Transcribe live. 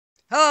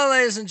Hello,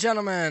 ladies and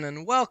gentlemen,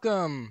 and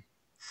welcome.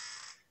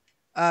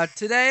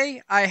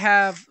 Today I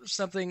have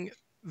something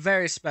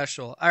very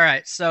special. All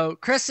right, so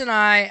Chris and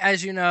I,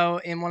 as you know,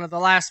 in one of the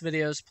last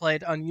videos,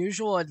 played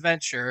Unusual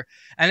Adventure,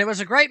 and it was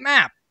a great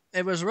map.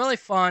 It was really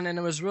fun, and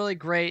it was really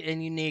great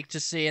and unique to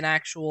see an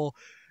actual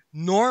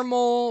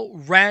normal,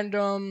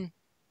 random,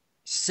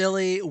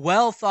 silly,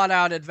 well thought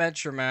out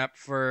adventure map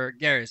for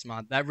Gary's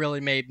mod. That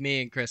really made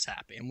me and Chris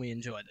happy, and we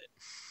enjoyed it.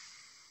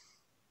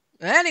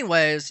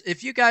 Anyways,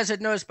 if you guys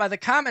had noticed by the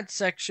comment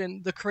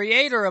section, the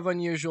creator of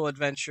Unusual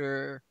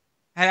Adventure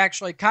had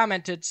actually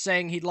commented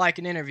saying he'd like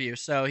an interview,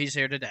 so he's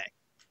here today.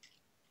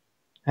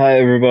 Hi,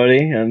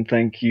 everybody, and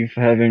thank you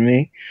for having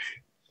me.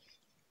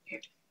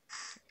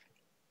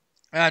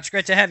 It's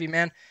great to have you,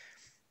 man.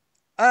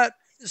 Uh,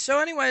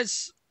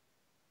 anyways,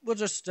 we'll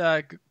just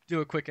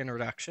do a quick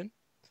introduction.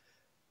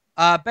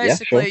 Yeah,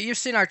 Basically, sure. you've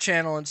seen our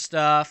channel and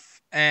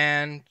stuff,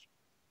 and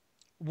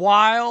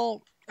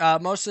while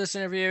most of this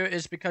interview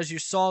is because you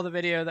saw the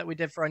video that we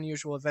did for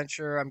Unusual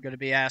Adventure, I'm going to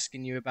be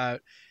asking you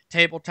about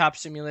tabletop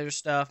simulator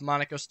stuff,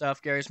 Monaco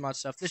stuff, Gary's mod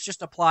stuff. This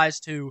just applies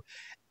to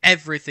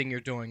everything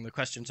you're doing. The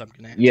questions I'm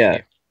going to ask Yeah,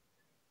 you.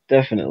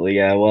 definitely.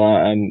 Yeah, well,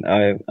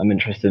 I'm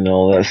interested in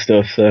all that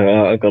stuff,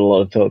 so I've got a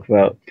lot to talk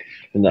about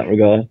in that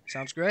regard.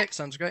 Sounds great.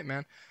 Sounds great,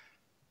 man.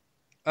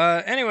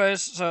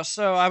 Anyways,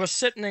 so I was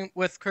sitting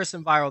with Chris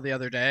and Viral the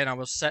other day, and I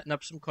was setting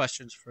up some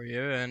questions for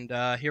you, and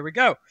here we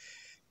go.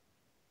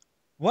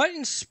 What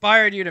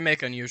inspired you to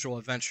make Unusual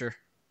Adventure?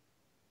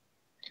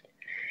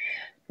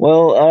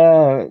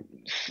 Well,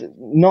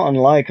 not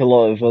unlike a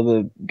lot of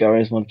other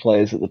Garry's Mod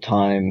players at the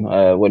time,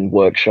 when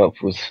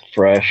Workshop was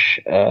fresh,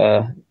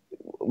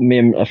 me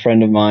and a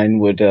friend of mine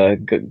would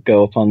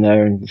go up on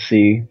there and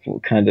see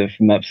what kind of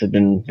maps had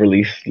been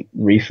released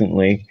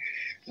recently.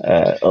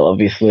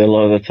 Obviously, a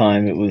lot of the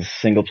time it was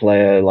single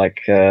player, like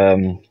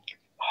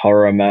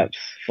horror maps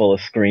full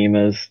of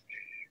screamers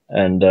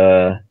and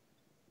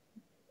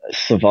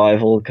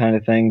survival kind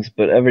of things.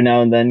 But every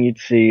now and then you'd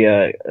see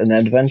an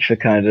adventure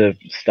kind of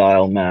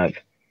style map,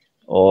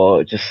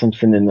 or just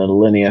something in a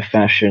linear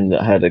fashion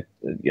that had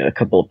a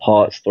couple of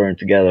parts thrown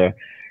together.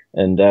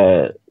 And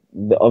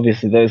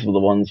obviously, those were the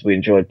ones we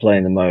enjoyed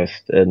playing the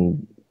most.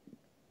 And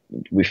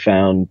we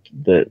found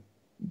that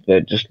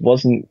there just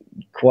wasn't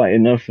quite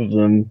enough of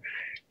them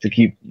to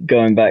keep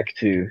going back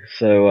to.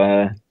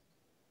 So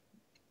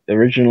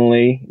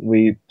originally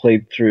we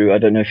played through. I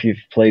don't know if you've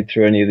played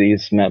through any of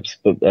these maps,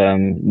 but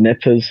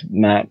Nipper's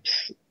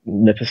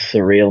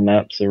surreal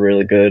maps are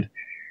really good.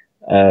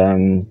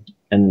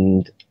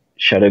 And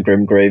Shadow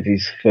Grim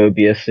Gravy's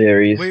Phobia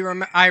series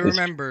I is,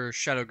 remember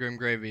Shadow Grim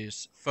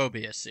Gravy's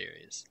Phobia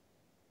series.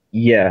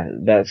 yeah,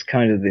 that's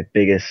kind of the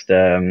biggest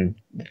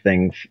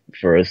thing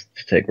for us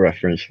to take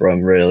reference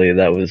from. Really,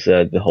 that was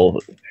the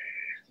whole.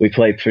 We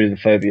played through the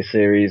Phobia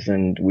series,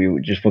 and we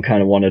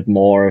kind of wanted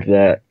more of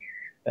that.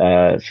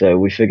 So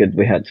we figured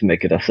we had to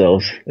make it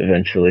ourselves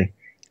eventually.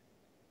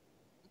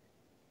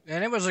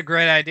 And it was a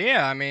great idea.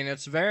 I mean,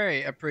 it's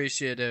very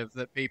appreciative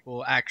that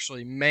people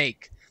actually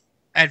make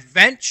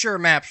adventure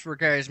maps for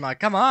Gary's Mod.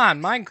 Come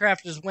on,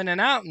 Minecraft is winning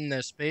out in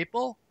this,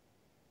 people.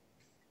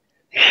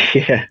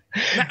 Yeah,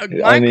 I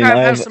mean,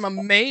 Minecraft has some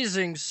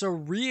amazing,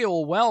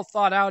 surreal, well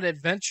thought out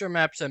adventure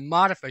maps and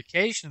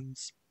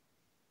modifications,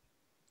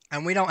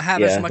 and we don't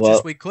have as yeah, much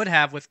as well, we could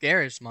have with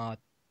Gary's Mod.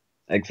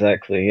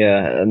 exactly,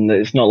 yeah, and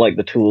it's not like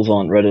the tools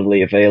aren't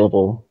readily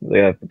available,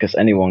 yeah, because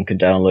anyone could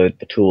download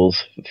the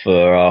tools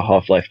for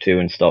Half-Life 2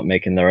 and start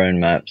making their own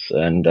maps,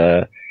 and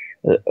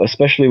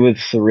especially with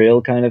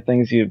surreal kind of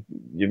things, you're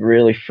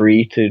really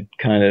free to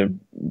kind of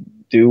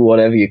do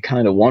whatever you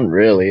kind of want,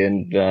 really,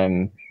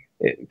 and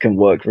it can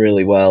work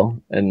really well,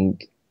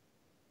 and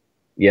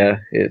yeah,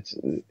 it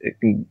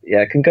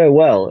can go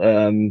well,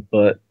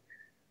 but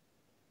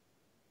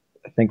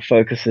I think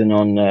focusing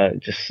on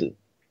just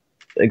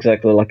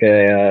exactly like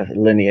a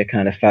linear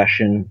kind of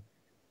fashion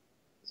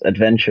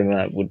adventure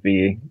map would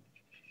be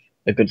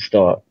a good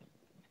start,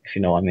 if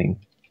you know what I mean.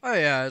 Oh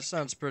yeah, it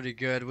sounds pretty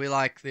good. We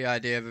like the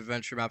idea of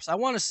adventure maps. I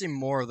want to see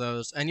more of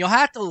those, and you'll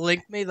have to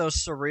link me those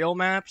surreal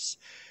maps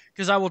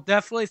because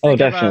Oh,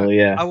 definitely,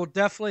 yeah, I will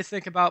definitely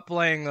think about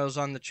playing those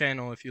on the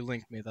channel if you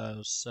link me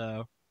those.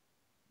 So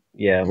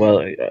yeah.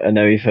 Well, I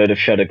know you've heard of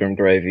Shadowgrim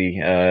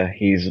Gravy.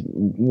 He's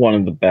one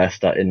of the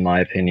best, in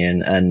my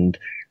opinion, and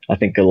I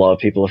think a lot of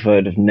people have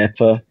heard of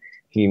Nipper.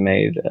 He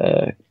made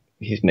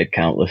he's made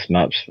countless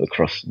maps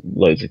across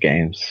loads of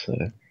games. So.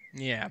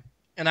 yeah,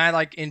 and I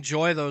like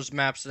enjoy those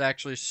maps that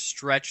actually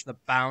stretch the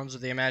bounds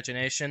of the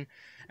imagination,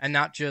 and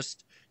not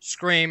just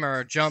scream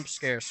or jump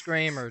scare.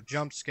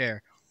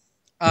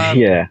 Um,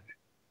 Yeah,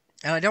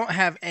 and I don't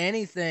have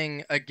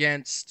anything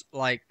against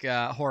like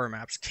horror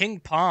maps. King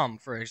Palm,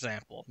 for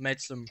example,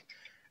 made some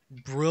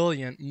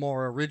brilliant,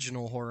 more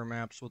original horror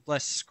maps with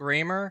less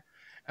screamer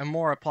and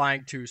more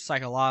applying to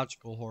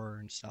psychological horror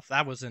and stuff.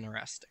 That was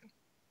interesting.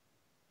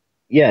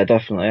 yeah,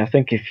 definitely. I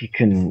think if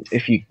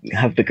you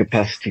have the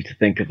capacity to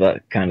think of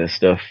that kind of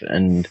stuff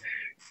and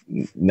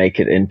make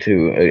it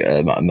into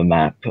a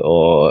map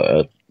or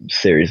a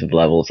series of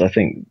levels, I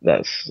think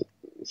that's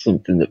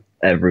something that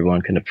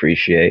everyone can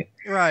appreciate.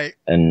 Right.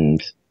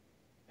 And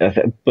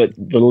but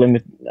the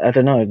limit, I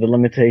don't know, the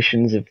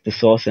limitations of the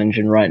Source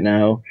engine right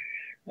now.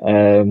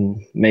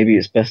 Maybe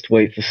it's best to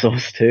wait for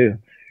Source 2.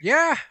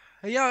 Yeah.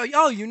 Yeah.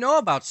 Oh, you know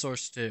about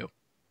Source 2.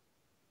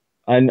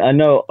 I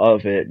know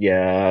of it.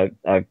 Yeah,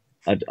 I've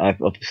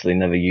obviously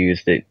never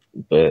used it,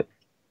 but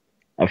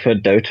I've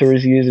heard Dota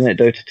is using it.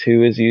 Dota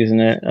 2 is using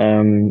it,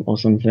 or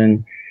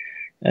something.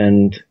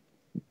 And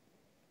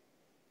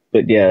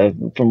but yeah,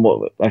 from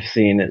what I've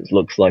seen, it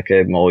looks like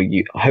a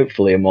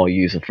hopefully a more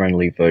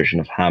user-friendly version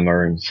of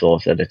Hammer and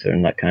Source Editor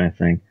and that kind of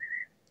thing.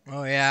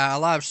 Oh yeah, a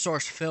lot of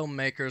Source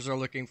filmmakers are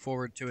looking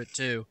forward to it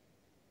too.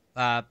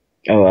 Uh,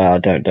 Oh, I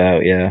don't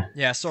doubt. Yeah,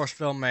 yeah, Source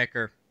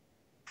filmmaker,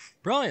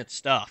 brilliant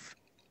stuff.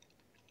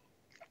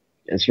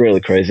 it's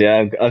really crazy.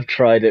 I've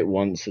tried it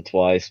once or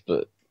twice,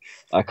 but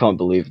I can't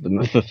believe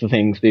the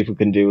things people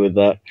can do with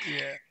that.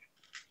 Yeah.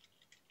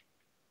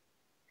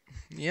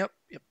 Yep.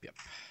 Yep. Yep.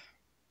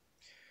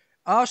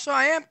 Also,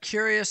 I am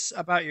curious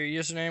about your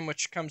username,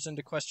 which comes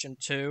into question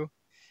two.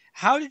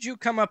 How did you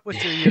come up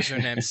with your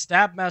username,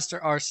 Stabmaster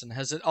Arson?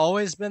 Has it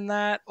always been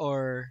that,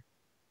 or?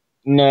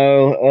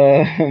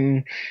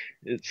 No,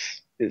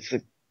 it's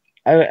a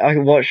I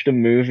watched a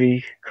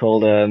movie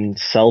called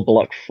Cell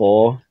Block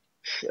 4,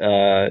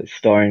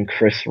 starring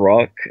Chris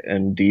Rock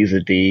and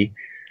Deezer D.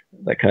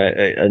 That kind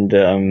of,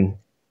 and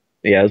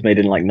yeah, it was made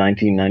in like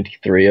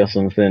 1993 or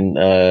something.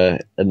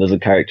 And there's a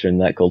character in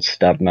that called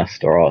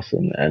Stabmaster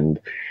Arson, and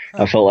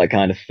I Huh. felt like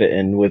kind of fit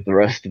in with the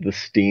rest of the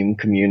Steam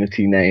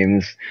community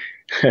names.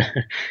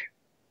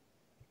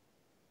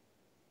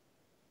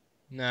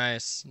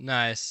 Nice,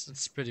 nice.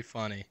 That's pretty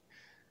funny.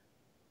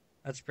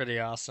 That's pretty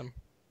awesome.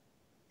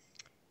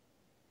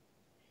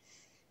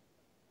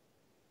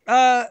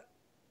 Uh,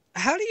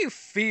 how do you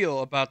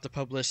feel about the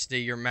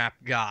publicity your map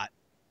got?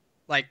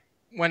 Like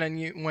when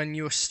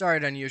you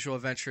started Unusual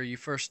Adventure, you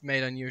first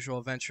made Unusual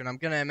Adventure, and I'm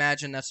gonna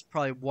imagine that's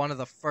probably one of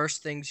the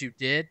first things you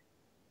did,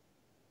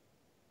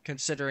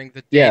 considering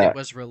the date it Yeah,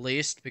 was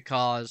released,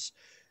 because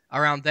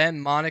around then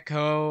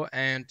Monaco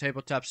and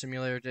Tabletop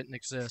Simulator didn't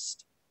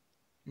exist.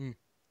 Mm.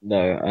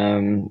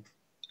 no.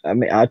 I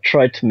mean, I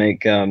tried to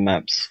make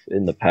maps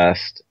in the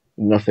past.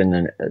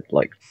 Nothing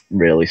like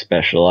really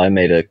special. I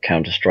made a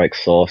Counter-Strike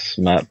Source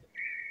map,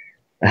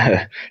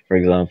 for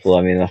example.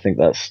 I mean, I think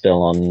that's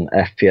still on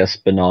FPS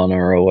Banana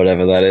or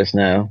whatever that is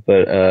now.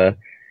 But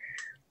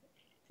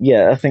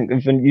yeah, I think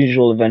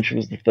Unusual Adventure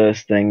was the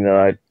first thing that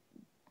I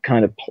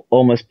kind of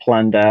almost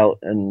planned out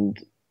and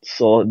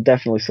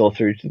definitely saw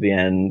through to the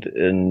end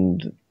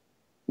and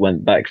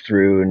went back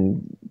through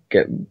and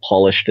get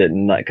polished it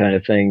and that kind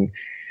of thing.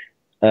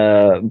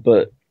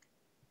 But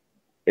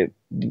it,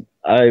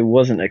 I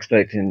wasn't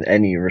expecting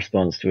any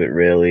response to it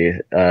really,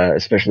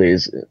 especially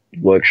as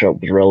Workshop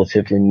was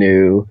relatively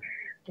new.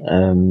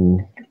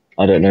 Um,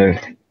 I don't know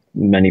if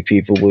many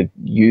people were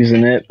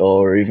using it,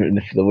 or even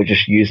if they were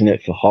just using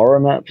it for horror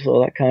maps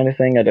or that kind of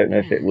thing. I don't know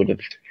if it Hmm. would have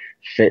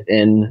fit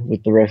in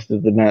with the rest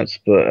of the maps,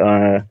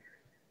 but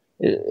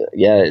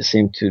yeah, it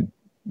seemed to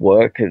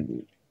work.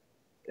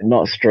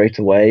 Not straight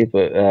away,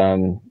 but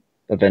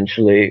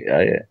eventually,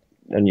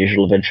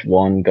 Unusual Adventure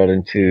 1 got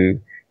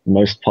into the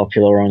most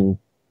popular on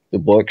the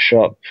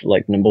Workshop,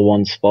 like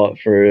 #1 spot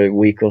for a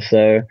week or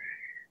so,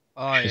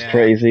 Oh which was yeah.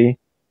 crazy.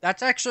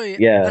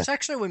 Yeah. That's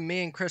actually when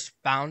me and Chris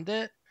found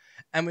it,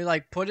 and we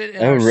like put it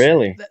in Oh, our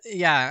really?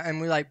 yeah,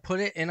 and we like put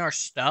it in our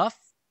stuff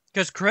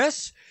because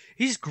Chris,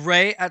 he's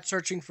great at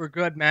searching for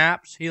good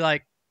maps. He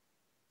like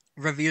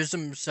reviews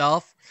them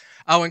himself.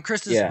 Oh, and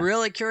Chris is Yeah.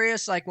 really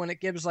curious. Like when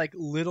it gives like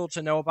little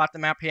to know about the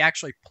map, he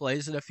actually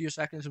plays it a few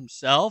seconds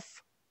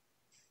himself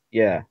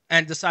Yeah.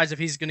 and decides if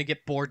he's gonna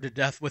get bored to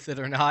death with it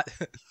or not.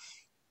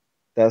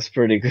 That's a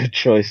pretty good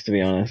choice, to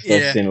be honest.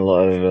 I've Yeah, seen a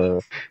lot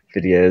of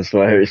videos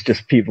where it's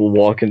just people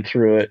walking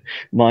through it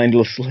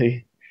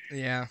mindlessly,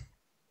 yeah.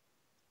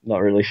 not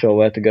really sure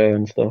where to go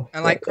and stuff.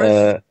 And like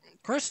But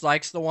Chris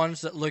likes the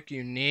ones that look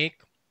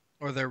unique,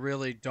 or they're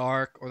really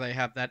dark, or they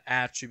have that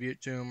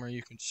attribute to them where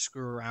you can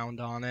screw around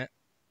on it.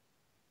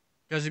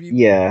 Because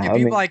yeah, if I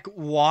you've mean, like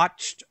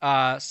watched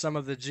some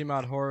of the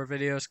Gmod horror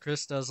videos,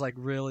 Chris does like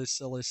really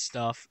silly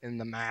stuff in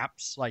the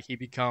maps. Like he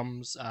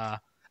becomes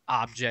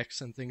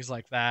objects and things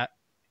like that.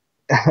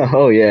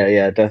 oh yeah,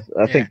 yeah.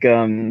 I Yeah.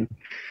 think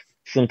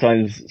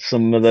sometimes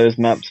some of those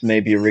maps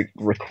maybe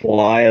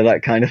require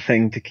that kind of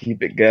thing to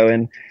keep it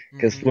going.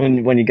 Because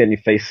Hmm. when you get your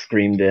face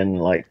screamed in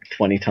like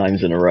 20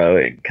 times in a row,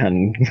 it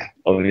can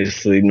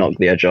obviously knock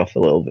the edge off a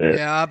little bit.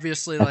 Yeah,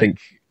 obviously, I like think,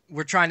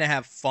 we're trying to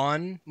have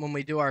fun when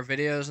we do our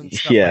videos and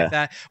stuff like yeah.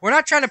 that. We're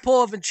not trying to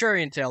pull a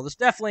Venturian tale. This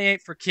definitely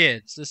ain't for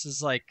kids. This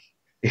is like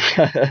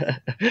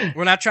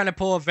we're not trying to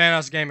pull a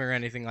Vanos game or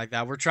anything like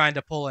that. We're trying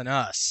to pull an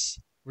us.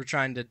 We're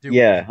trying to do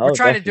Yeah, we're oh,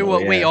 trying to do definitely,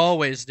 what we yeah.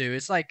 always do.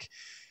 It's like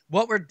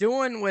what we're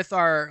doing with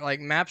our like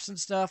maps and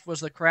stuff was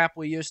the crap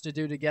we used to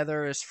do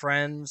together as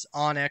friends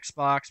on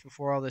Xbox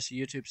before all this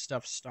YouTube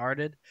stuff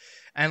started.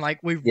 And like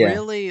we Yeah.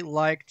 really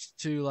liked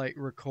to like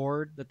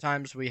record the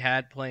times we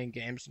had playing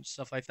games and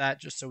stuff like that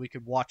just so we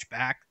could watch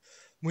back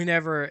We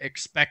never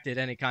expected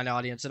any kind of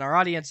audience, and our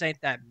audience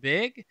ain't that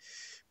big,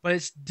 but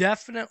it's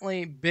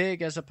definitely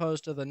big as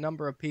opposed to the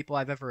number of people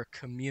I've ever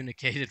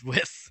communicated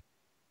with.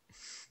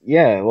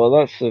 Yeah, well,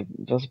 that's a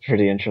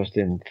pretty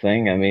interesting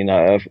thing. I mean,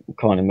 I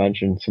can't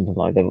imagine something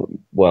like that.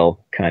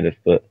 Well, kind of,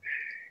 but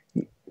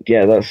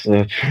yeah, that's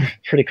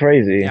pretty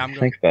crazy Yeah, if you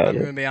think about I'm it.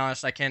 going to be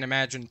honest. I can't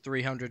imagine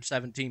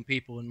 317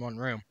 people in one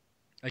room.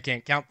 I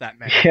can't count that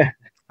many. Yeah,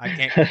 I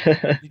can't.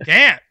 You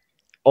can't.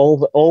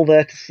 all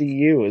there to see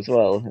you as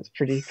well. It's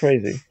pretty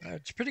crazy.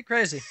 It's pretty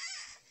crazy.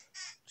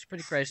 It's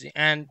pretty crazy.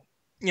 And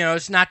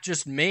it's not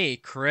just me.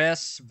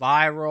 Chris,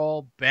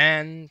 Viral,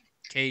 Ben,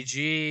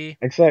 KG.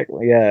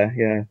 Exactly. Yeah,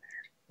 yeah.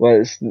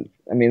 Well,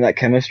 I mean, that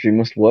chemistry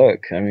must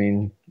work. I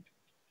mean,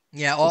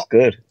 Yeah, it's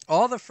good.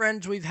 all the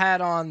friends we've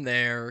had on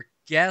there,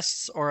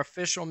 guests or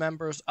official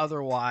members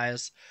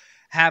otherwise,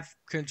 have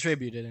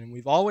contributed, and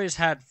we've always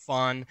had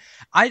fun.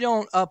 I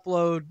don't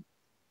upload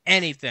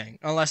anything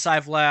unless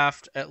I've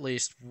laughed at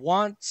least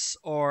once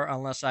or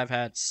unless I've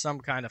had some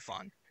kind of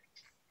fun.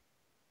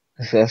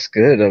 So that's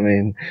good. I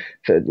mean,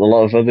 a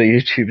lot of other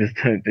YouTubers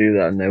don't do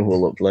that, and they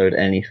will upload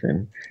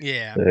anything.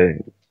 Yeah. So,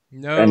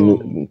 No.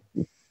 and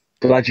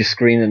glad you're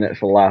screening it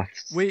for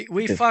laughs We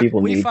because fuck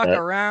people we need fuck that.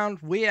 around,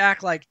 we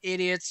act like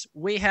idiots,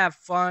 we have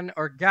fun,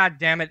 or god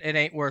damn it, it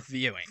ain't worth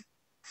viewing.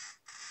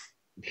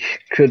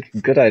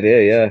 Good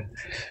idea. Yeah.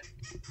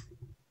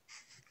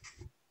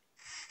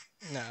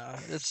 No,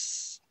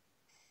 it's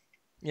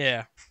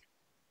yeah.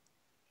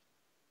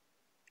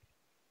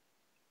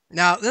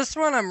 Now, this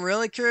one I'm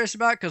really curious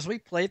about because we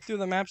played through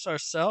the maps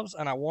ourselves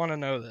and I want to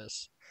know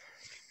this.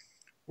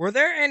 Were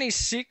there any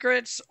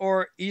secrets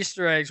or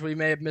Easter eggs we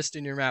may have missed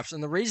in your maps?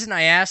 And the reason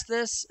I asked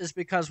this is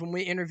because when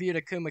we interviewed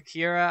Akuma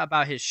Kira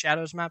about his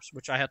Shadows maps,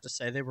 which I have to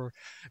say they were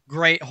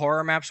great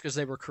horror maps because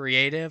they were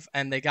creative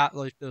and they got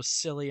like those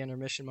silly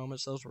intermission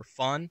moments, those were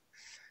fun.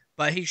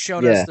 But he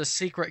showed us Yeah. the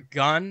secret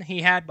gun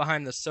he had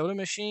behind the soda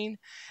machine,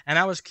 and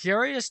I was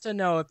curious to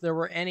know if there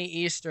were any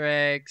Easter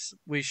eggs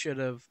we should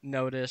have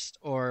noticed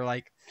or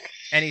like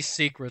any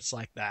secrets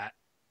like that.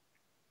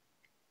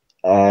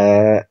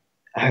 Uh,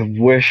 I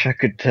wish I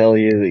could tell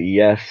you that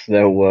yes,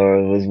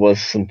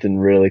 was something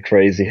really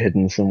crazy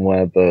hidden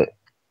somewhere, but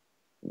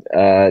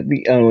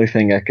the only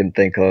thing I can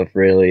think of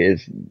really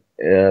is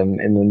in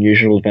the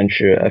Unusual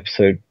Adventure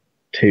episode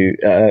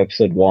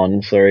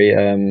one. Sorry,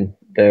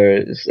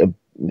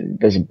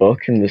 there's a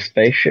book in the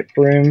spaceship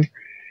room.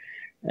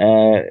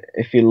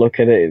 If you look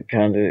at it,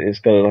 it's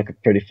got like a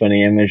pretty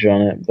funny image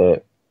on it,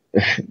 but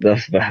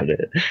that's about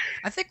it.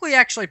 I think we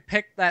actually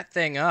picked that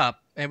thing up.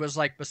 It was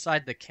like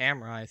beside the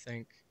camera, I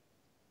think.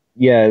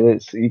 Yeah,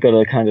 that's you got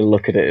to kind of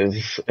look at it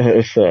as at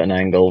a certain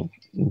angle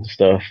and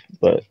stuff.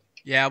 But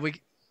Yeah,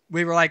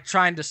 we were like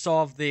trying to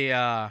solve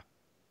the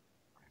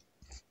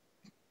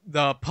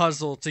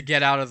puzzle to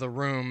get out of the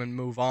room and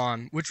move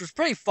on, which was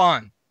pretty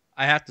fun,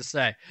 I have to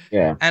say.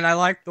 yeah. And I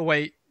like the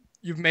way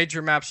you've made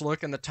your maps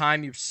look and the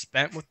time you've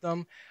spent with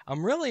them.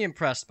 I'm really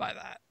impressed by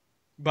that.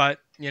 But,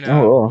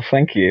 Oh, well,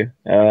 thank you.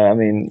 I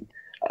mean,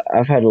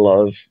 I've had a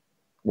lot of.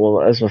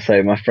 Well, as I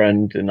say, my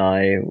friend and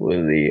I were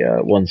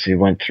the ones who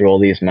went through all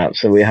these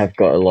maps, so we have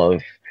got a lot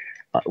of.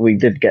 We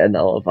did get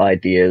a lot of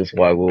ideas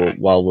while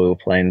we were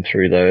playing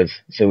through those,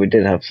 so we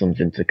did have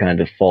something to kind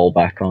of fall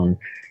back on.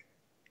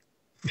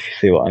 If you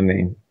see what I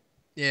mean.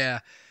 yeah.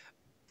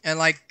 And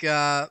like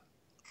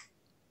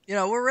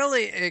we're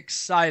really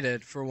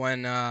excited for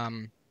when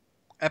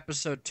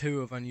episode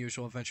 2 of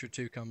Unusual Adventure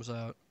 2 comes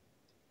out.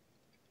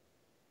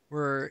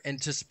 We're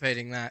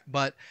anticipating that.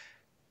 But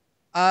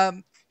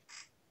um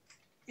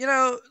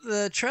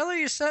the trailer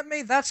you sent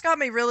me, that's got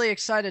me really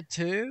excited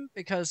too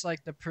because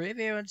like the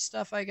preview and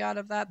stuff I got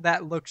of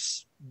that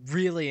looks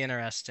really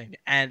interesting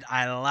and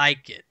I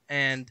like it.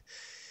 And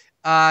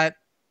uh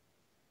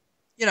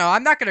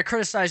I'm not going to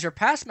criticize your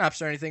past maps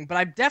or anything, but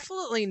I'm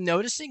definitely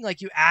noticing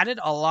like you added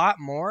a lot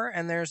more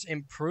and there's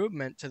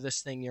improvement to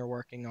this thing you're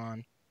working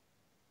on.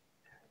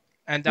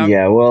 And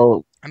Yeah,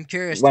 well, I'm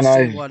curious to when see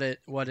I've what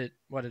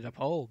it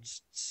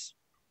upholds.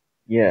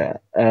 yeah,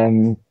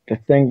 the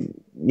thing,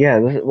 yeah,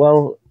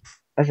 well,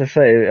 as I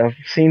say, I've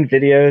seen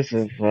videos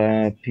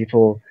of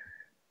people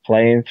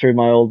playing through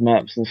my old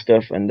maps and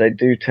stuff, and they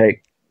do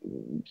take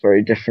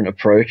very different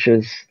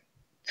approaches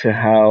to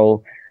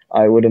how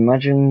I would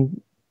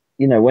imagine.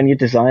 When you're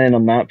designing a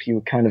map, you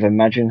would kind of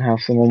imagine how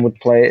someone would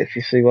play it, if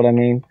you see what I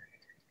mean.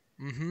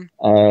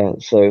 Mm-hmm.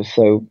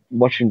 So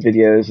watching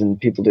videos and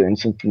people doing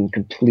something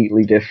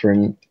completely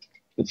different,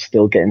 but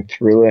still getting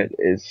through it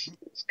is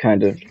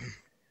kind of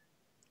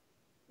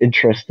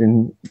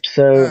interesting.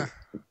 So Uh,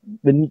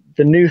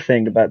 the new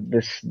thing about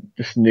this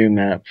new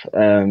map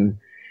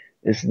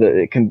is that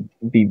it can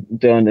be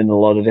done in a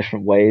lot of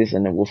different ways,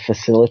 and it will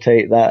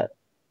facilitate that.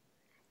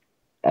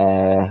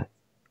 Uh,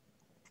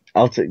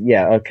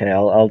 yeah, okay,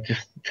 I'll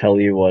just tell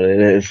you what it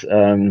is.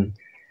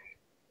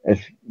 If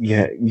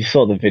yeah, you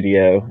saw the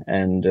video,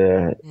 and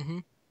mm-hmm.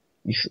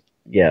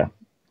 yeah,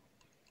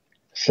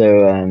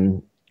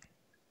 so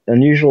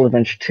Unusual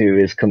Adventure 2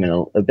 is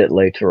coming a bit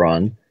later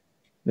on.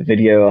 The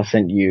video I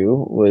sent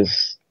you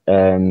was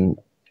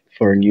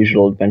for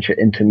Unusual Adventure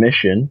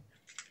Intermission,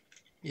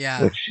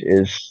 Yeah. which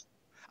is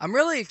I'm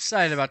really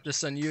excited about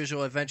this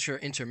Unusual Adventure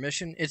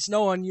Intermission. It's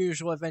no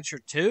Unusual Adventure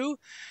 2,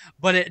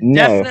 but it no,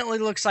 definitely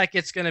looks like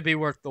it's going to be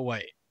worth the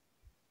wait.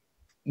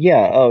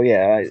 yeah, oh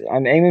yeah,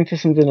 I'm aiming for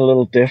something a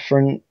little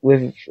different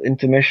with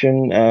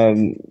Intermission,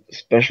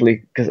 especially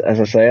because,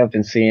 as I say, I've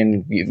been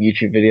seeing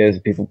YouTube videos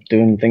of people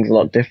doing things a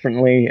lot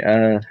differently.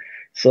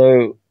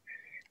 So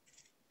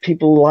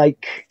people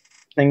like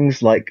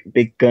things like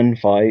big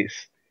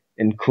gunfights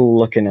in cool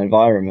looking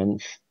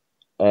environments,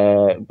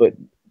 but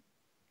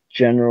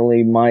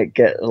generally might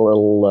get a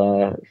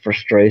little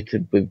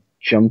frustrated with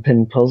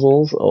jumping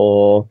puzzles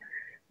or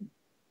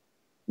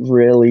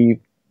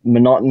really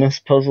monotonous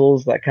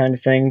puzzles, that kind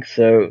of thing.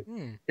 So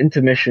Hmm.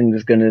 intermission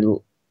is going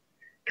to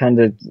kind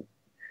of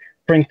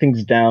bring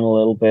things down a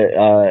little bit.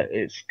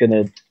 It's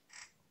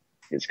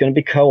gonna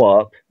be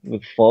co-op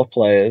with 4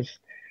 players,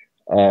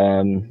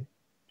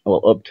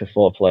 well, up to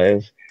 4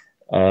 players.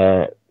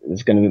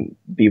 There's going to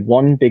be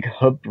one big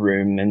hub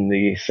room in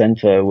the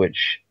center,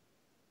 which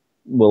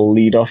will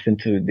lead off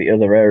into the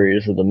other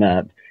areas of the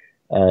map,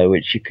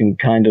 which you can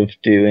kind of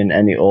do in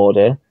any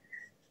order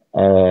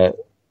uh,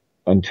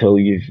 until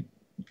you've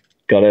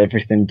got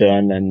everything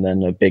done, and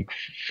then a big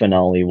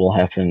finale will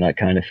happen, that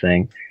kind of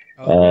thing.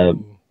 Uh,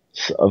 Oh.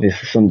 so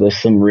obviously, there's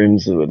some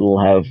rooms that will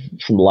have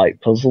some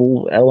light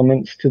puzzle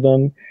elements to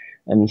them,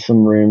 and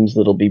some rooms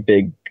that'll be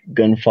big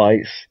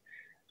gunfights,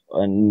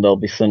 and there'll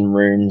be some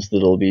rooms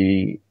that'll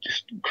be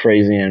just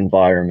crazy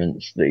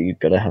environments that you've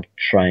got to have to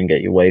try and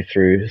get your way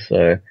through.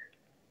 So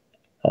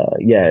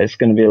yeah, it's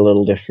going to be a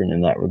little different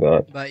in that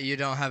regard. But you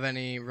don't have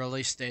any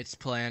release dates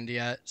planned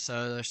yet,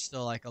 so there's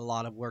still like a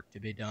lot of work to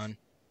be done.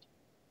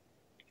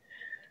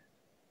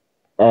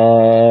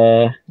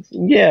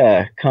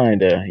 Yeah,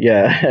 kinda,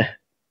 yeah.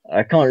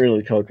 I can't Hmm.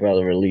 really talk about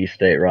the release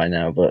date right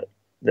now, but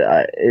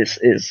it's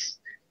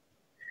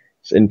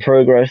in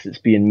progress. It's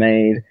being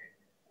made.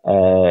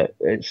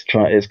 It's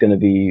going to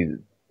be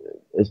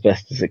as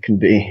best as it can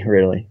be,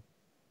 really.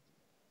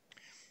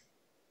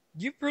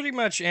 You pretty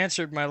much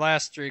answered my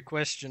last three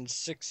questions,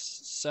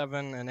 6,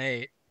 7, and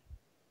 8.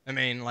 I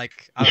mean,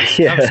 like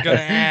I was gonna Yeah,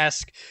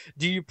 ask,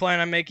 do you plan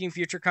on making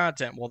future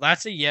content? Well,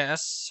 that's a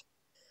yes.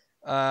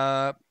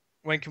 Uh,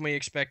 when can we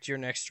expect your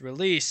next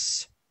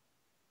release?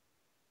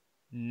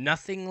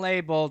 Nothing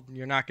labeled.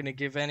 You're not gonna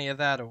give any of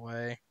that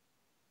away.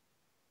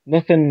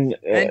 nothing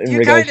And in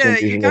regards to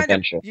Unusual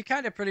Adventure. you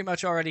kind of pretty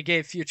much already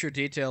gave future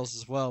details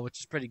as well, which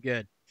is pretty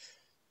good.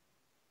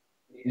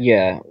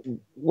 Yeah,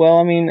 well,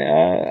 I mean,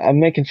 I'm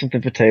making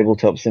something for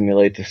Tabletop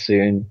Simulator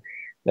soon.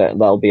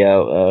 That'll be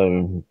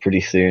out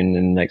pretty soon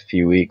in the next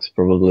few weeks,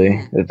 probably.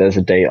 Hmm. If there's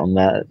a date on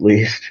that, at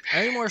least.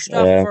 Any more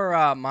stuff Uh, for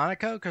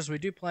Monaco? Because we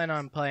do plan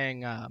on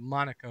playing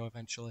Monaco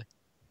eventually.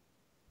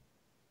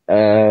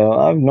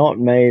 I've not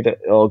made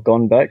or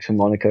gone back to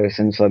Monaco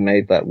since I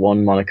made that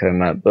one Monaco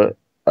map, but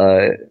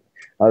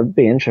I'd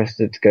be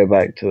interested to go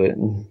back to it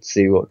and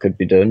see what could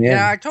be done. Yeah,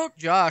 Yeah, I told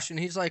Josh, and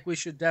he's like, we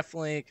should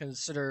definitely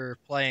consider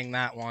playing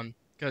that one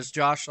because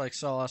Josh like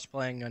saw us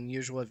playing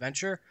Unusual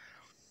Adventure,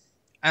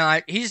 and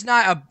like he's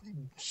not a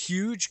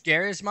huge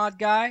Garry's Mod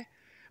guy,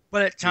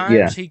 but at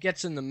yeah, times he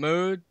gets in the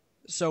mood,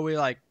 so we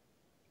like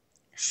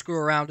screw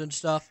around and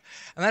stuff.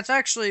 And that's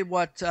actually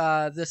what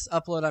this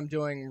upload I'm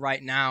doing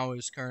right now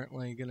is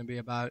currently going to be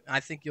about. I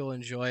think you'll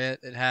enjoy it.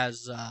 It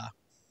has.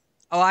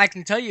 Oh, I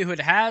can tell you who it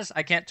has.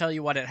 I can't tell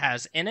you what it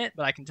has in it,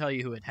 but I can tell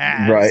you who it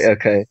right, has.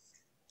 okay,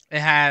 It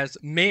has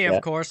me, of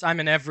yeah. course. I'm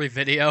in every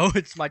video.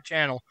 It's my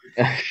channel.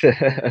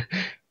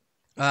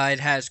 It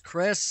has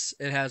Chris,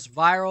 it has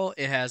Viral,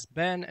 it has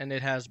Ben, and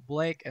it has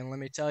Blake. And let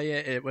me tell you,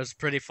 it was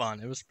pretty fun.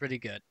 It was pretty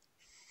good.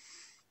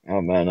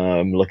 Oh man,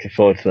 I'm looking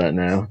forward to that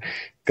now.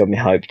 Got me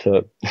hyped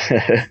up.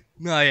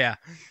 Oh yeah.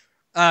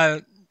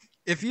 Uh,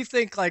 if you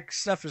think like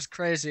stuff is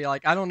crazy,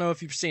 like I don't know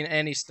if you've seen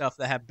any stuff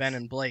that have Ben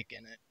and Blake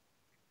in it.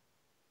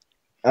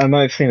 I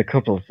might have seen a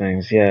couple of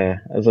things, yeah.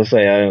 As I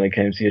say, I only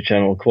came to your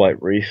channel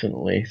quite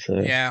recently, so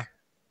Yeah.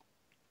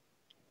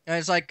 And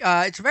it's like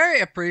it's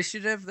very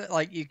appreciative that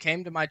like you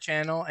came to my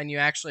channel and you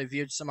actually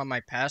viewed some of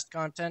my past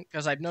content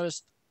because I've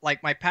noticed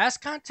like my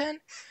past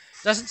content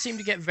doesn't seem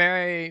to get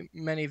very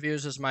many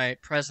views as my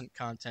present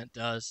content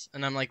does,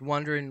 and I'm like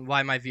wondering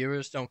why my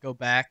viewers don't go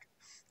back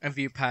and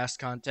view past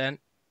content.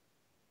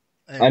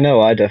 I And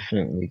know I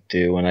definitely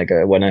do when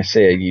I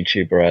see a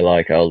YouTuber I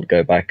like, I'll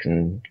go back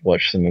and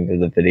watch some of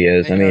the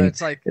videos. I mean,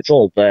 it's like it's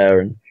all there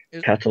and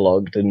it,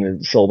 cataloged, and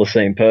it's all the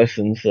same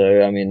person,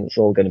 so I mean, it's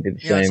all going to be the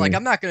it's like same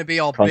I'm not going to be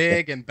all content.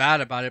 big and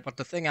bad about it, but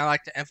the thing I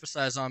like to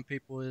emphasize on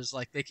people is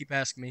like they keep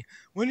asking me,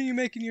 "When are you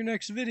making your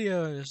next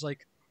video?" And it's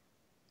like,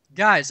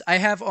 guys, I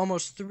have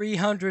almost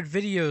 300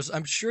 videos.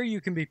 I'm sure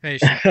you can be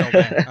patient till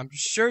then. I'm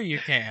sure you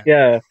can.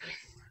 Yeah,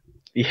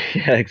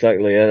 yeah,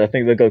 exactly. I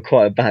think they've got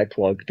quite a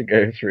backlog to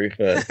go through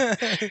first.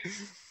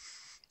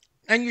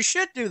 And you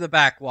should do the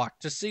backwalk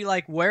to see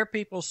like where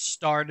people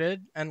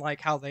started and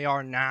like how they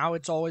are now.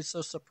 It's always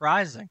so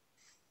surprising.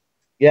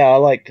 Yeah, I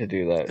like to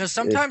do that. Because It's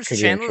sometimes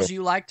pretty channels interesting.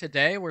 you like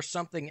today were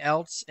something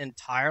else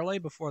entirely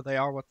before they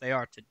are what they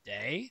are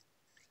today.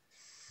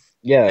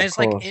 Yeah, And of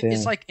course.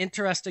 it's Yeah. like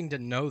interesting to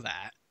know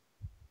that.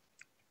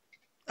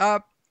 Uh,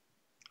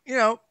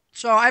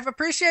 so I've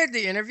appreciated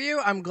the interview.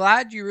 I'm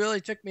glad you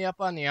really took me up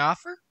on the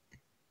offer.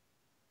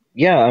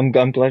 Yeah, I'm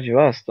glad you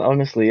asked.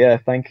 Honestly, yeah,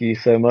 thank you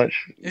so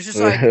much It's just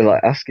for like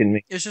like asking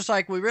me. it's just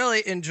like we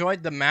really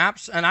enjoyed the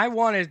maps, and I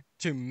wanted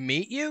to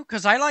meet you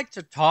because I like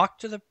to talk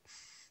to the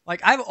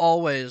like I've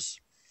always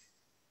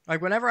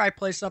like whenever I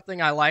play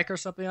something I like or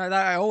something like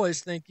that, I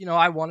always think,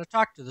 I want to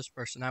talk to this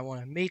person. I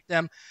want to meet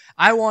them.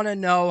 I want to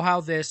know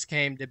how this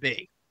came to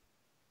be. I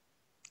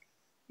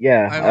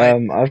Yeah,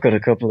 like, I've got a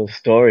couple of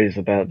stories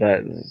about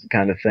that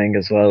kind of thing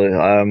as well.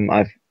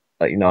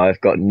 I've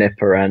got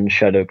Nipper and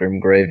Shadowgrim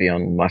Gravy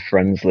on my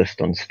friends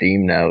list on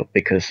Steam now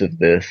because of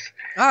this,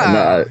 and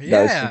oh,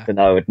 that was yeah. something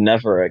I would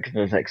never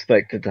have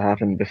expected to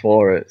happen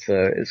before it.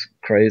 So it's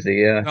crazy,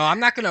 yeah. No,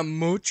 I'm not going to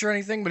mooch or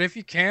anything, but if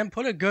you can,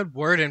 put a good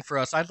word in for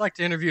us. I'd like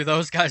to interview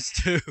those guys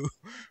too.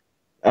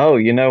 Oh,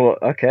 you know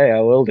what? Okay, I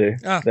will do.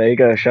 Oh, There you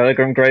go.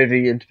 Shadowgrim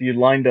Gravy interview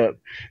lined up.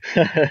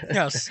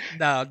 yes.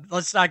 No,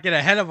 let's not get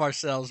ahead of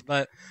ourselves,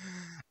 but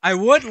I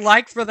would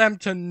like for them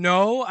to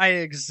know I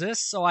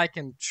exist so I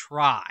can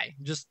try.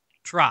 Just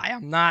try.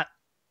 I'm not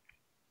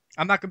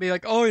going to be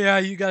like, "Oh yeah,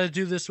 you got to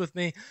do this with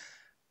me."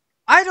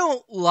 I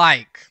don't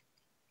like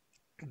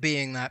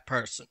being that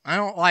person. I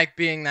don't like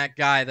being that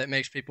guy that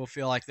makes people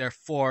feel like they're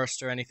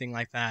forced or anything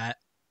like that.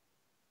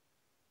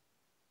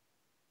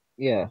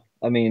 Yeah,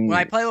 I mean, When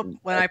I play with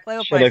my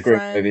Shadowgrim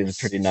Gravy is a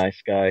pretty friends,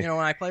 nice guy.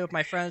 when I play with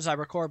my friends, I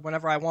record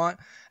whenever I want.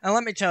 And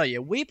let me tell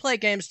you, we play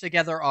games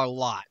together a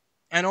lot,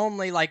 and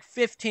only like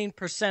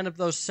 15% of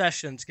those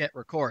sessions get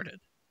recorded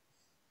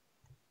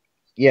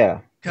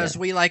Yeah, because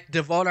yeah. we like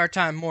devote our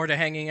time more to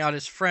hanging out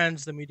as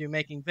friends than we do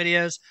making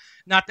videos.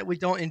 Not that we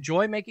don't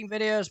enjoy making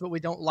videos, but we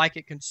don't like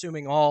it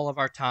consuming all of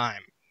our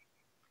time.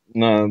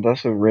 No,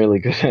 that's a really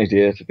good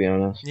idea, to be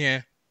honest.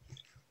 Yeah.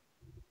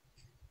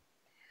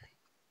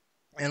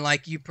 And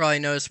like you probably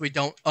noticed, we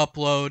don't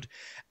upload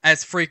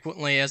as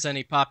frequently as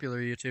any popular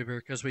YouTuber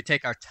because we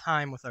take our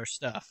time with our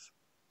stuff.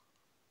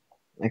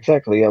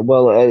 Exactly. Yeah.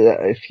 Well,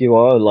 if you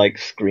are like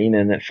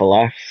screening it for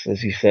laughs,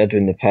 as you said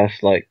in the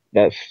past, like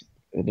that's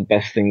the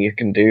best thing you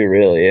can do,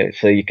 really.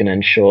 So you can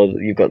ensure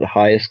that you've got the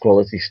highest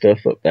quality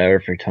stuff up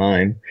there every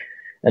time,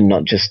 and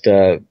not just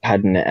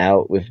padding it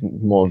out with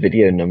more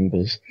video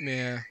numbers.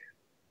 Yeah.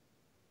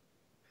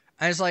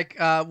 And it's like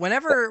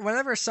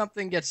whenever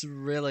something gets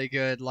really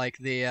good, like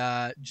the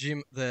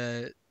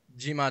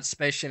Gmod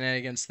space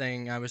shenanigans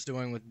thing I was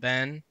doing with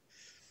Ben,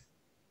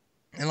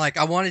 and like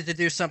I wanted to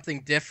do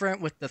something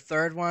different with the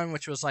third one,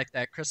 which was like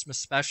that Christmas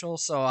special.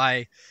 So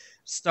I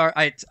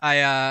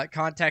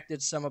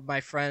contacted some of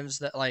my friends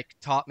that like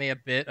taught me a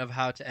bit of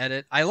how to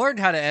edit. I learned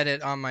how to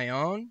edit on my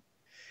own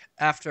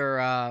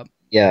after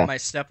Yeah. my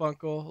step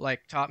uncle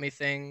like taught me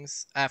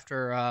things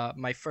after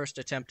my first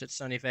attempt at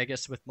Sony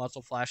Vegas with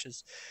muzzle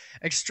flashes.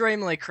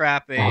 Extremely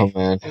crappy. Oh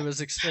man. It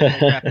was extremely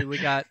crappy.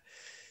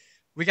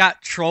 We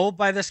got trolled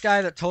by this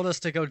guy that told us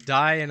to go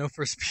die in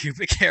over his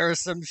pubic hair or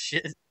some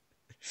shit.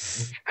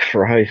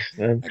 Christ,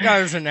 man. That guy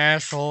was an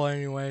asshole,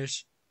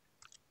 anyways.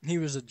 He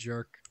was a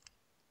jerk.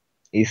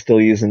 He's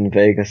still using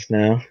Vegas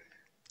now.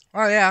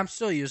 Oh yeah, I'm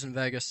still using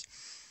Vegas.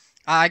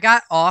 I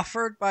got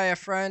offered by a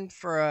friend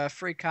for a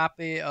free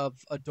copy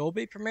of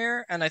Adobe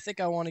Premiere, and I think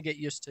I want to get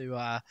used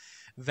to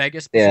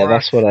Vegas Yeah, before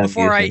that's what I'm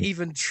before I using.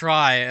 even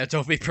try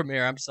Adobe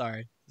Premiere. I'm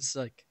sorry.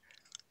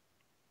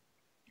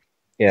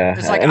 Yeah,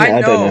 It's like I mean,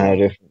 I don't know how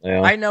different they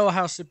are. I know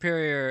how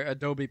superior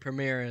Adobe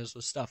Premiere is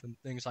with stuff and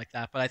things like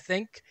that, but I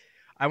think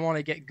I want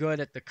to get good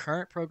at the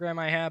current program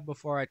I have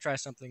before I try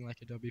something like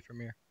Adobe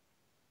Premiere.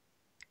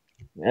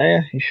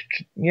 Yeah, you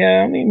should.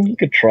 Yeah, I mean, you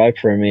could try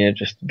Premiere,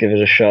 just give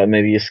it a shot.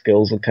 Maybe your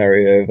skills will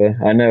carry over.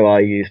 I know I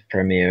use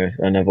Premiere,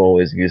 and I've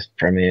always used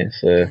Premiere,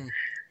 so Mm.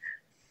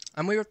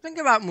 And we were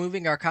thinking about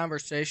moving our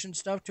conversation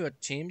stuff to a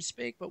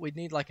TeamSpeak, but we'd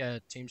need like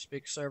a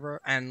TeamSpeak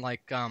server, and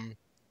like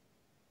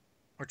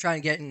we're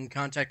trying to get in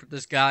contact with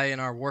this guy in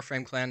our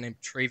Warframe clan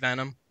named Tree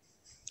Venom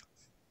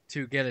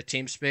to get a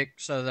TeamSpeak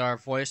so that our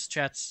voice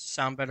chats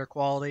sound better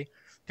quality.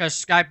 Because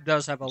Skype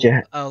does have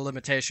yeah. a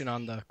limitation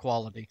on the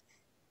quality.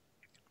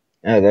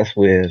 Oh, that's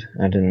weird.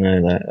 I didn't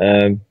know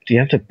that. Do you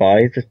have to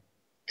buy the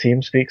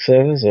TeamSpeak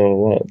servers, or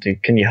what?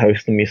 Can you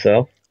host them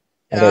yourself?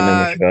 I don't know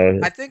Uh, much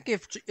about I it. think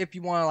if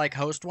you want to like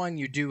host one,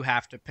 you do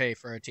have to pay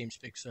for a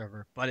TeamSpeak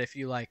server. But if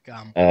you like,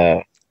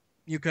 Uh,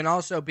 you can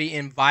also be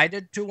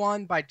invited to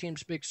one by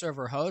TeamSpeak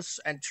server hosts.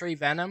 And Tree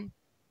Venom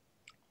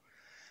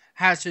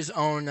has his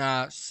own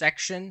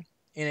section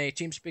in a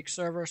TeamSpeak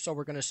server, so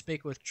we're going to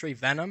speak with Tree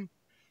Venom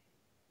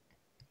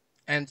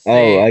and oh,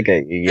 see I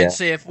get you. Yeah.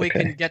 if we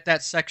can Okay. get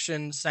that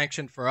section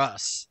sanctioned for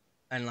us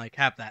and like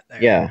have that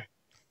there. Yeah,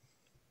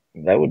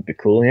 that would be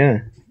cool. Yeah.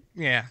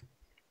 Yeah.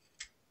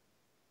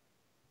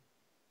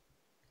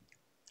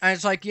 And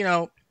it's like,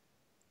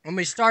 when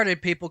we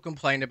started, people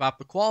complained about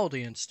the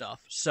quality and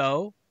stuff.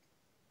 So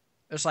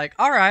it's like,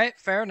 all right,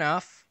 fair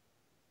enough.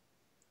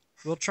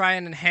 We'll try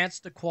and enhance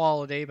the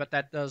quality, but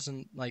that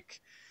doesn't like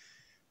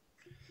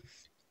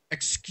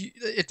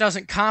it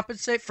doesn't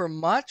compensate for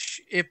much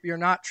if you're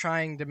not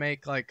trying to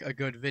make like a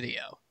good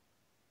video.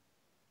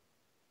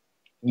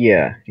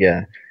 Yeah,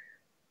 yeah.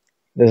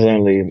 There's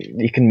only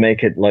you can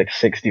make it like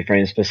 60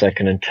 frames per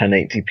second and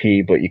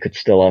 1080p, but you could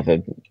still have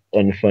a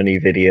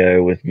unfunny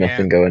video with Yeah.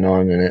 nothing going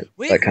on in it,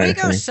 that kind We of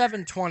go thing.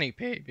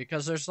 720p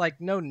because there's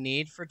like no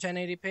need for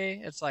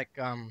 1080p. It's like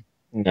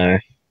No,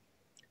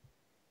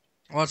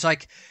 well it's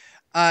like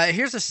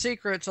here's a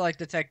secret to like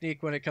the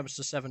technique when it comes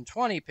to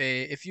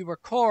 720p. If you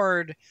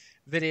record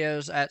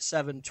videos at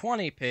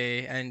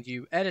 720p and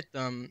you edit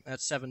them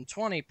at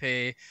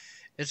 720p,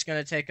 it's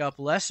going to take up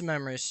less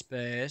memory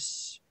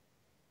space.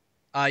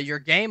 Your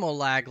game will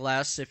lag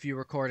less if you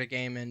record a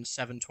game in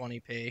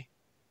 720p.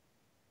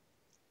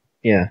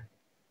 yeah,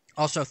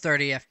 Also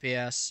 30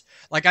 FPS.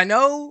 Like I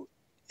know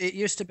it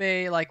used to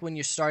be like when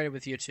you started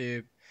with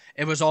YouTube,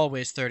 it was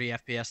always 30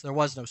 FPS. There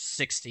was no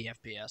 60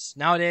 FPS.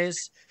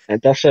 Nowadays,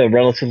 that's a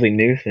relatively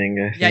new thing,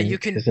 I yeah,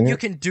 think, isn't you it?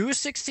 can do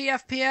 60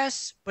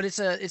 FPS, but it's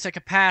a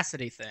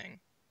capacity thing.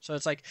 So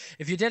it's like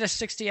if you did a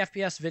 60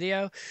 FPS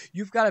video,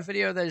 you've got a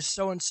video that is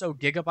so and so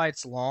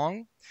gigabytes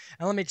long.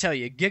 And let me tell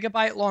you,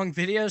 gigabyte long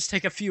videos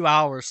take a few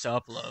hours to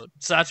upload.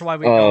 So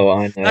Oh,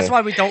 I that's know.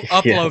 why we don't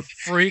Yeah, upload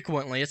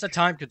frequently. It's a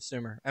time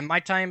consumer. And my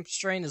time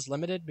strain is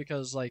limited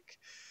because like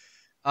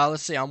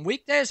let's see, on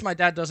weekdays my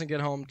dad doesn't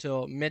get home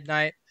till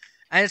midnight.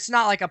 And it's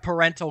not like a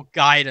parental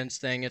guidance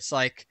thing. It's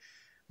like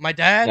my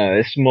dad, no,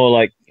 it's more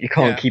like you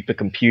can't yeah, keep a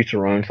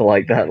computer on for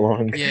like that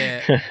long.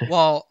 yeah.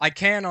 Well, I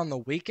can on the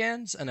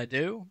weekends, and I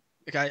do.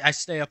 Like I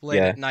stay up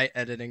late Yeah, at night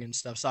editing and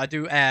stuff, so I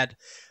do add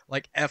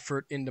like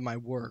effort into my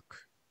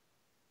work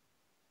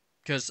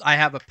because I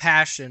have a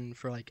passion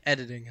for like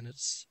editing, and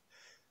it's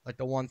like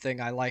the one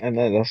thing I like. and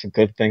that's a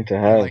good thing to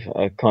I have. like.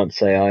 I can't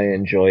say I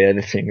enjoy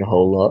editing a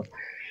whole lot.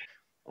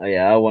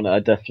 Yeah, I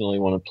definitely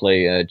want to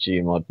play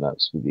Gmod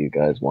maps with you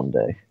guys one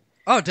day.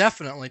 Oh,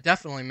 definitely,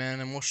 definitely, man,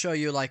 and we'll show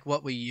you like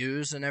what we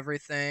use and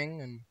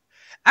everything. And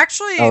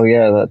actually, Oh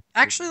yeah, that.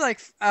 like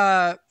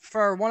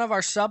for one of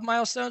our sub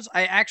milestones,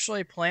 I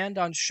actually planned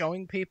on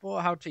showing people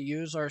how to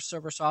use our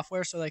server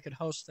software so they could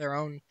host their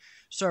own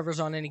servers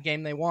on any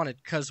game they wanted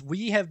because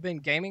we have been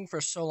gaming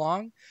for so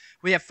long.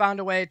 We have found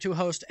a way to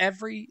host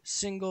every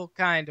single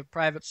kind of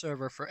private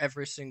server for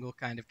every single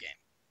kind of game.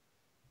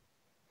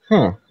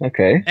 Huh.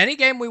 Okay. Any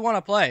game we want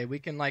to play, we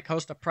can like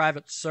host a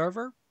private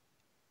server.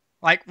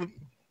 Like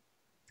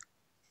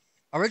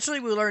originally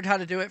we learned how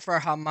to do it for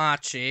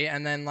Hamachi,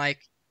 and then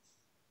like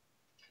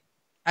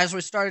as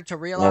we started to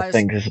I realize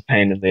think it's a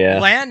pain in the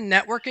ass. LAN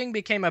networking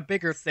became a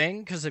bigger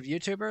thing because of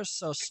YouTubers.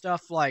 So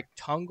stuff like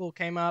Tungle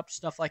came up,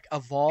 stuff like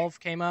Evolve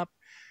came up.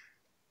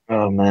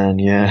 Oh man,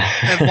 yeah.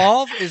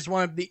 Evolve is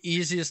one of the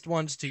easiest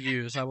ones to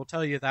use. I will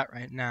tell you that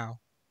right now.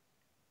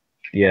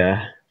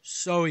 Yeah.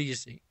 So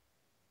easy.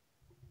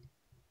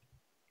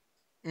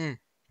 Mm.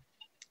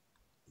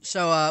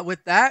 So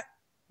with that,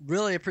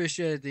 really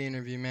appreciated the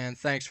interview, man.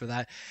 Thanks for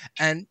that.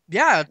 And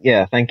yeah,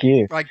 Yeah, thank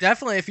you. like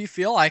definitely if you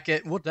feel like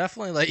it, we'll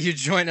definitely let you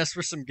join us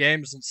for some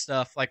games and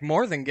stuff. Like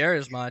more than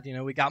Gary's mod, you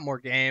know, we got more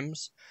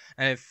games.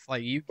 And if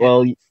like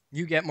Well,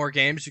 you get more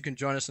games, you can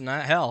join us in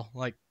that. Hell,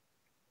 like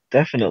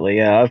definitely,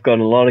 yeah. I've got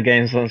a lot of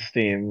games on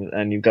Steam,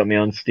 and you've got me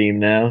on Steam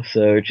now.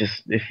 So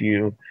just if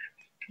you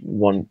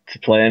want to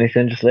play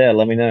anything, just yeah,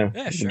 let me know.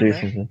 yeah, We'll sure, do man.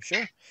 something.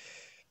 Sure.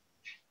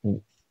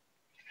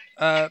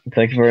 Uh,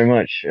 Thank you very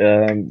much.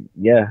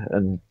 Yeah,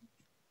 and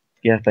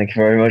yeah, thank you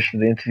very much for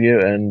the interview,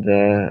 and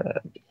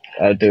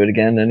I'll do it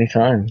again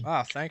anytime.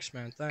 thanks,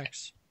 man.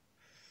 Thanks.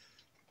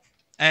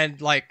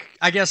 And like,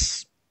 I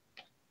guess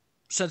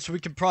since we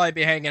could probably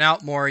be hanging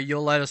out more,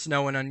 you'll let us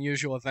know when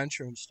Unusual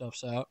Adventure and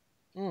stuff's out.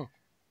 Mm.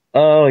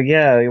 Oh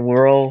yeah,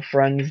 we're all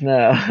friends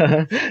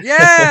now.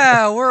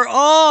 Yeah, we're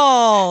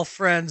all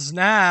friends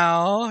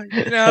now.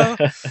 You know,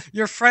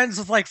 you're friends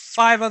with like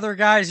 5 other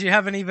guys you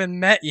haven't even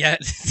met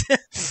yet.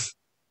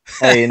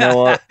 Hey, you know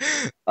what?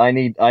 I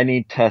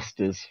need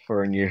testers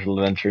for Unusual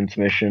Adventure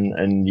Intermission,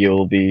 and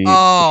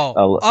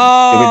oh,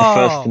 you'll be the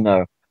first to oh,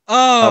 know.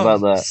 How oh,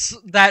 about that?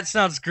 that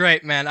sounds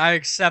great, man. I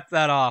accept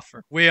that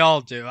offer. We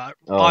all do.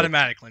 Oh,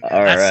 Automatically, man.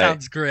 all That right.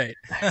 sounds great.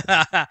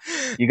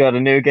 You got a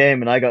new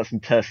game, and I got some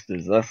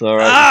testers. That's all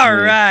right with All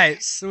me.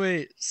 right.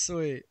 Sweet,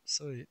 sweet,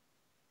 sweet.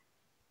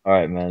 All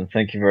right, man.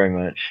 Thank you very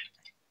much.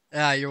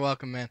 Yeah, you're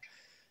welcome, man.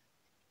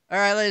 All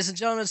right, ladies and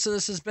gentlemen. So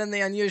this has been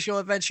the Unusual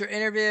Adventure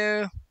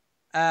interview.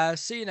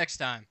 See you next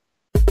time.